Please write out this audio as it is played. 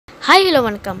Hi hello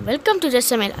வணக்கம் welcome to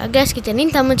just சமையல் Akash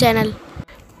கிச்சனின் Tamil channel.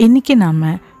 இன்றைக்கி நாம்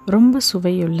ரொம்ப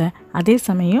சுவையுள்ள அதே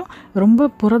சமயம் ரொம்ப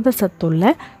புரத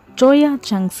சத்துள்ள சோயா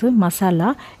சங்க்ஸு மசாலா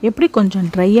எப்படி கொஞ்சம்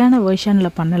ட்ரையான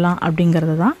வெர்ஷனில் பண்ணலாம்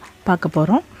அப்படிங்கிறத தான் பார்க்க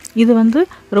போகிறோம். இது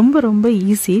ரொம்ப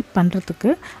ஈஸி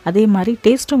பண்ணுறதுக்கு, அதே மாதிரி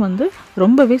டேஸ்ட்டும்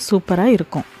ரொம்பவே சூப்பராக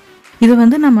இருக்கும். இது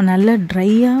நம்ம நல்ல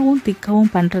ட்ரையாகவும்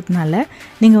திக்காகவும் பண்ணுறதுனால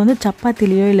நீங்கள்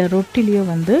சப்பாத்திலேயோ இல்லை ரொட்டிலேயோ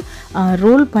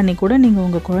ரோல் பண்ணி கூட நீங்கள்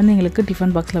உங்கள் குழந்தைங்களுக்கு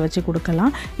டிஃபன் பாக்ஸில் வச்சு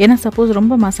கொடுக்கலாம். ஏன்னா சப்போஸ்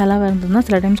ரொம்ப மசாலாவாக இருந்ததுன்னா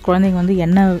சில டைம்ஸ் குழந்தைங்க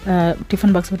எண்ணெய்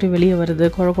டிஃபன் பாக்ஸ் விட்டு வெளியே வருது,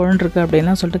 குழன்னு இருக்குது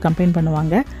அப்படின்லாம் சொல்லிட்டு கம்ப்ளைண்ட்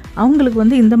பண்ணுவாங்க.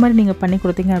 அவங்களுக்கு இந்த மாதிரி நீங்கள் பண்ணி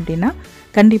கொடுத்தீங்க அப்படின்னா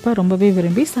கண்டிப்பாக ரொம்பவே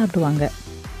விரும்பி சாப்பிடுவாங்க.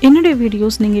 என்னுடைய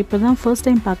வீடியோஸ் நீங்கள் இப்போ தான் ஃபர்ஸ்ட்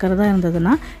டைம் பார்க்குறதா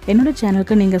இருந்ததுன்னா என்னோடய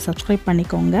சேனலுக்கு நீங்கள் சப்ஸ்கிரைப்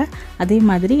பண்ணிக்கோங்க. அதே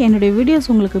மாதிரி என்னுடைய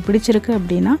வீடியோஸ் உங்களுக்கு பிடிச்சிருக்கு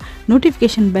அப்படின்னா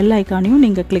நோட்டிஃபிகேஷன் பெல் ஐக்கானையும்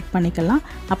நீங்கள் கிளிக் பண்ணிக்கலாம்.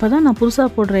 அப்போ தான் நான்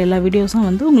புதுசாக போடுற எல்லா வீடியோஸும்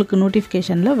உங்களுக்கு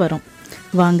நோட்டிஃபிகேஷனில் வரும்.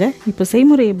 வாங்க இப்போ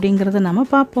செய்முறை எப்படிங்கிறத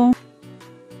நம்ம பார்ப்போம்.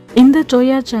 இந்த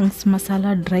soya chunks masala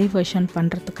try version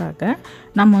பண்ணுறதுக்காக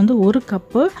நம்ம ஒரு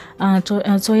கப்பு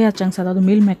சோயா சங்க்ஸ் அதாவது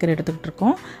மீல் மேக்கர் எடுத்துக்கிட்டு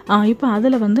இருக்கோம். இப்போ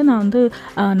அதில் நான்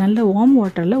நல்ல வார்ம்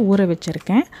வாட்டரில் ஊற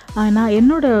வச்சுருக்கேன். நான்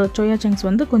என்னோடய சோயா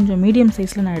சங்க்ஸ் கொஞ்சம் மீடியம்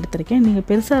சைஸில் நான் எடுத்திருக்கேன். நீங்கள்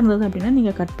பெருசாக இருந்தது அப்படின்னா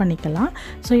நீங்கள் கட் பண்ணிக்கலாம்.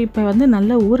 ஸோ இப்போ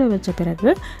நல்லா ஊற வச்ச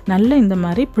பிறகு நல்லா இந்த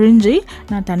மாதிரி பிழிஞ்சி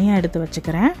நான் தனியாக எடுத்து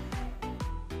வச்சுக்கிறேன்.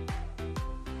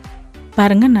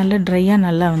 பாருங்கள் நல்ல ட்ரையாக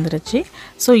நல்லா வந்துருச்சு.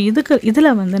 ஸோ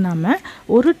இதில் நாம்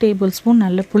 1 டேபிள் ஸ்பூன்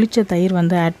நல்ல புளிச்ச தயிர்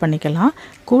ஆட் பண்ணிக்கலாம்.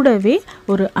 கூடவே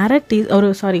ஒரு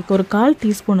 1/4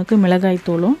 டீஸ்பூனுக்கு மிளகாய்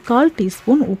தூளும் 1/4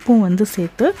 டீஸ்பூன் உப்பும்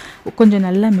சேர்த்து கொஞ்சம்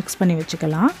நல்லா மிக்ஸ் பண்ணி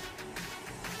வச்சுக்கலாம்.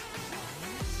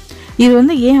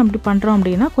 இது ஏன் அப்படி பண்ணுறோம்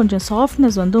அப்படின்னா கொஞ்சம்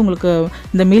சாஃப்ட்னஸ் உங்களுக்கு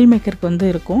இந்த மீல் மேக்கருக்கு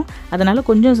இருக்கும். அதனால்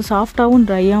கொஞ்சம் சாஃப்டாகவும்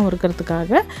ட்ரையாகவும்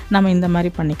இருக்கிறதுக்காக நம்ம இந்த மாதிரி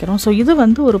பண்ணிக்கிறோம். ஸோ இது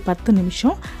ஒரு 10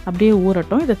 நிமிஷம் அப்படியே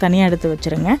ஊறட்டும். இதை தனியாக எடுத்து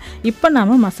வச்சுருங்க. இப்போ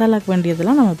நாம் மசாலாக்கு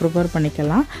வேண்டியதெல்லாம் நம்ம ப்ரிப்பேர்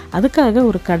பண்ணிக்கலாம். அதுக்காக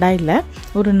ஒரு கடாயில்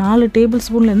ஒரு 4 டேபிள்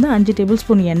ஸ்பூன்லேருந்து 5 டேபிள்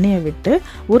ஸ்பூன் எண்ணெயை விட்டு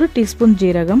 1 டீஸ்பூன்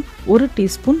ஜீரகம், 1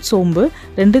 டீஸ்பூன் சோம்பு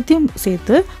ரெண்டுத்தையும்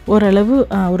சேர்த்து ஓரளவு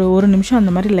ஒரு நிமிஷம்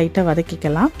அந்த மாதிரி லைட்டாக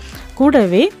வதக்கிக்கலாம்.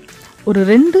 கூடவே ஒரு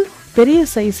 2 பெரிய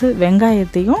சைஸு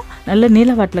வெங்காயத்தையும் நல்ல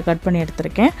நீளவாட்டில் கட் பண்ணி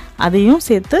எடுத்திருக்கேன். அதையும்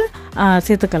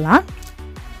சேர்த்துக்கலாம்.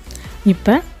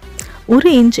 இப்போ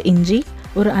 1 இன்ச் இஞ்சி,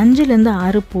 ஒரு 5லேருந்து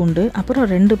 6 பூண்டு, அப்புறம்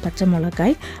 2 பச்சை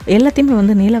மிளகாய்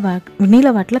எல்லாத்தையுமே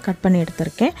நீளவாட்டில் கட் பண்ணி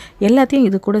எடுத்திருக்கேன். எல்லாத்தையும்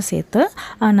இது கூட சேர்த்து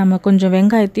நம்ம கொஞ்சம்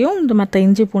வெங்காயத்தையும் இந்த மற்ற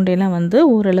இஞ்சி பூண்டையெல்லாம்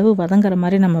ஓரளவு வதங்குற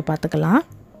மாதிரி நம்ம பார்த்துக்கலாம்.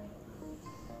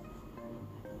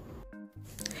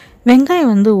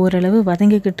 வெங்காயம் ஓரளவு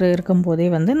வதங்கிக்கிட்டு இருக்கும்போதே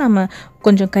நம்ம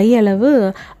கொஞ்சம் கையளவு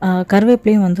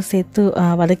கருவேப்பிலையும் சேர்த்து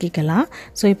வதக்கிக்கலாம்.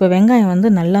 ஸோ இப்போ வெங்காயம்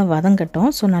நல்லா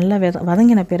வதங்கட்டும். ஸோ நல்லா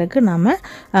வதங்கின பிறகு நாம்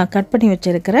கட் பண்ணி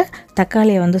வச்சுருக்கிற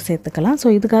தக்காளியை சேர்த்துக்கலாம். ஸோ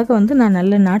இதுக்காக நான்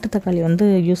நல்ல நாட்டு தக்காளி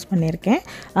யூஸ் பண்ணியிருக்கேன்.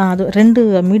 அது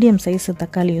 2 மீடியம் சைஸ்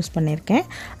தக்காளி யூஸ் பண்ணியிருக்கேன்.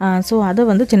 ஸோ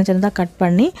அதை சின்ன சின்னதாக கட்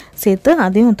பண்ணி சேர்த்து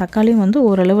அதையும் தக்காளியும்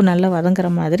ஓரளவு நல்லா வதங்குற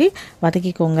மாதிரி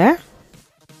வதக்கிக்கோங்க.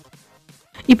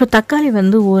 இப்போ தக்காளி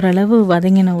ஓரளவு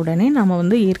வதங்கின உடனே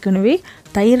நம்ம ஏற்கனவே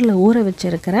தயிரில் ஊற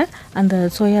வச்சுருக்கிற அந்த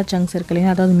சோயா சங்க்ஸ் இருக்கு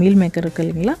இல்லைங்களா, அதாவது மீல் மேக்கர் இருக்கு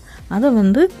இல்லைங்களா,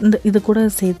 அதை இது கூட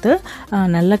சேர்த்து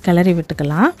நல்லா கிளறி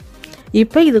விட்டுக்கலாம்.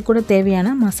 இப்போ இது கூட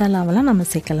தேவையான மசாலாவெல்லாம் நம்ம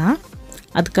சேர்க்கலாம்.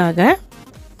 அதுக்காக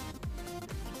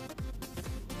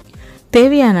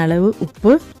தேவையான அளவு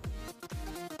உப்பு,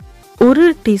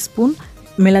 1 டீஸ்பூன்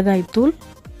மிளகாய்த்தூள்,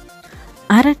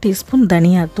 1/2 டீஸ்பூன்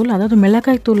தனியாத்தூள், அதாவது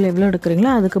மிளகாய்த்தூள் எவ்வளோ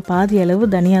எடுக்கிறீங்களோ அதுக்கு பாதி அளவு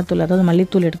தனியாத்தூள் அதாவது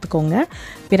மல்லித்தூள் எடுத்துக்கோங்க.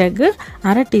 பிறகு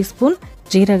 1/2 டீஸ்பூன்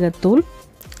ஜீரகத்தூள்,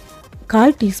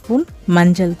 1/4 டீஸ்பூன்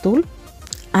மஞ்சள் தூள்,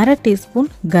 1/2 teaspoon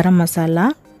garam masala,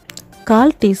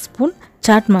 1/4 teaspoon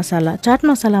chat masala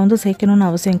சேர்க்கணுன்னு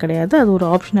அவசியம் கிடையாது, அது ஒரு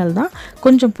ஆப்ஷனல் தான்.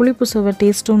 கொஞ்சம் புளிப்பு சுவை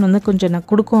டேஸ்ட்டும் கொஞ்சம்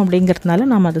கொடுக்கும் அப்படிங்கிறதுனால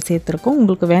நாம் அதை சேர்த்துருக்கோம்.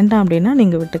 உங்களுக்கு வேண்டாம் அப்படின்னா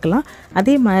நீங்கள் விட்டுக்கலாம்.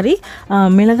 அதே மாதிரி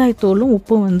மிளகாய் தூளும்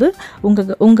உப்பும்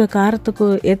உங்கள் காரத்துக்கு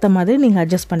ஏற்ற மாதிரி நீங்கள்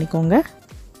அட்ஜஸ்ட் பண்ணிக்கோங்க.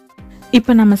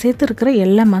 இப்போ நம்ம சேர்த்துருக்கிற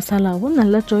எல்லா மசாலாவும்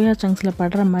நல்லா சோயா சங்க்ஸில்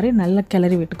படுற மாதிரி நல்லா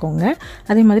கிளறி விட்டுக்கோங்க.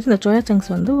 அதே மாதிரி இந்த சோயா சங்க்ஸ்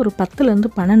ஒரு 10லேருந்து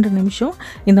 12 நிமிஷம்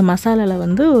இந்த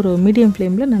மசாலாவில் ஒரு மீடியம்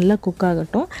ஃப்ளேமில் நல்லா குக்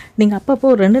ஆகட்டும். நீங்கள் அப்பப்போ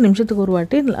ஒரு 2 நிமிஷத்துக்கு ஒரு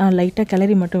வாட்டி லைட்டாக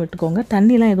கிளறி மட்டும் விட்டுக்கோங்க.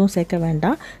 தண்ணிலாம் எதுவும் சேர்க்க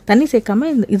வேண்டாம். தண்ணி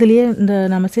சேர்க்காமல் இதுலேயே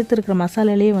நம்ம சேர்த்துருக்கிற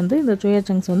மசாலாலேயே இந்த சோயா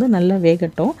சங்க்ஸ் நல்லா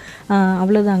வேகட்டும்.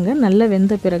 அவ்வளோதாங்க. நல்லா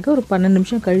வெந்த பிறகு ஒரு 12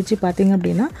 நிமிஷம் கழித்து பார்த்தீங்க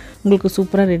அப்படின்னா உங்களுக்கு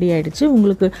சூப்பராக ரெடி ஆகிடுச்சு.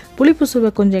 உங்களுக்கு புளிப்பு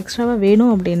சுவை கொஞ்சம் எக்ஸ்ட்ராவாக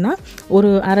வேணும் அப்படின்னா ஒரு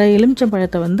அரை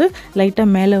எலுமிச்சம்பழத்தை வந்து லைட்டாக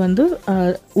மேலே வந்து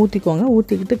ஊற்றிக்கோங்க.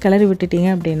 ஊற்றிக்கிட்டு கிளறி விட்டுட்டீங்க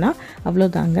அப்படின்னா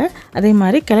அவ்வளோதாங்க. அதே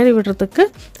மாதிரி கிளறி விடுறதுக்கு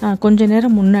கொஞ்சம்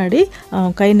நேரம் முன்னாடி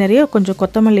கை நிறைய கொஞ்சம்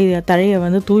கொத்தமல்லி தழையை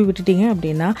வந்து தூவி விட்டுட்டீங்க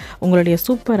அப்படின்னா உங்களுடைய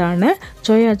சூப்பரான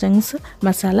soya chunks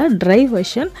masala try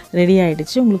version ready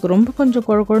ஆகிடுச்சு. உங்களுக்கு ரொம்ப கொஞ்சம்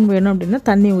குழக்குழன்னு வேணும் அப்படின்னா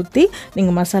தண்ணி ஊற்றி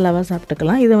நீங்கள் மசாலாவாக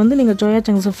சாப்பிட்டுக்கலாம். இதை வந்து நீங்கள் சோயா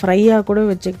சங்க்ஸை ஃப்ரையாக கூட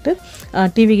வச்சுக்கிட்டு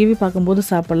டிவி பார்க்கும்போது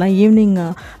சாப்பிட்லாம்.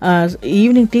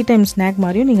 ஈவினிங் டீ டைம் ஸ்நாக்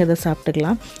மாதிரியும் நீங்கள் அதை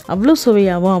சாப்பிட்டுக்கலாம். அவ்வளோ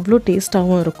சுவையாகவும் அவ்வளோ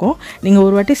டேஸ்ட்டாகவும் இருக்கும். நீங்கள்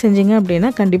ஒரு வாட்டி செஞ்சீங்க அப்படின்னா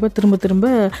கண்டிப்பாக திரும்ப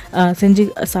செஞ்சு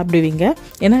சாப்பிடுவீங்க.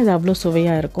 ஏன்னா இது அவ்வளோ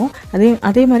சுவையாக இருக்கும்.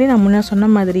 அதே மாதிரி நான் முன்னே சொன்ன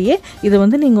மாதிரியே இதை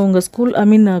வந்து நீங்கள்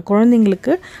உங்கள்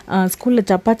குழந்தைங்களுக்கு ஸ்கூலில்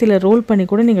சப்பாத்தியில் ரோல் பண்ணி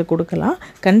கூட நீங்கள் கொடுக்கலாம்.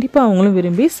 கண்டிப்பாக அவங்களும்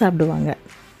விரும்பி சாப்பிடுவாங்க.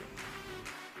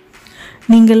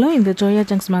 நீங்களும் இந்த சோயா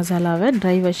சங்க்ஸ் மசாலாவை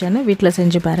ட்ரை வெர்ஷனை வீட்டில்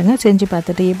செஞ்சு பாருங்கள். செஞ்சு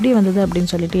பார்த்துட்டு எப்படி வந்தது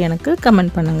அப்படின்னு சொல்லிட்டு எனக்கு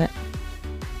கமெண்ட் பண்ணுங்கள்.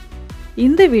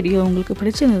 இந்த வீடியோ உங்களுக்கு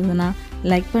பிடிச்சிருந்ததுன்னா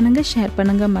லைக் பண்ணுங்கள், ஷேர்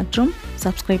பண்ணுங்கள் மற்றும்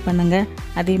சப்ஸ்கிரைப் பண்ணுங்கள்.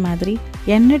 அதே மாதிரி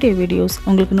என்னுடைய வீடியோஸ்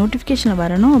உங்களுக்கு நோட்டிஃபிகேஷன்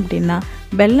வரணும் அப்படின்னா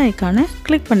பெல் ஐக்கானை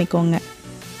கிளிக் பண்ணிக்கோங்க.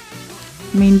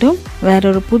 மீண்டும்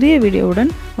வேறொரு புதிய வீடியோவுடன்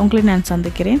உங்களை நான்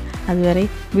சந்திக்கிறேன். அதுவரை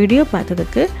வீடியோ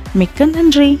பார்த்ததுக்கு மிக்க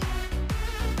நன்றி.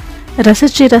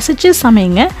 ரசித்து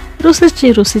சமைங்க,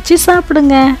 ருசித்து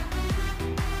சாப்பிடுங்க.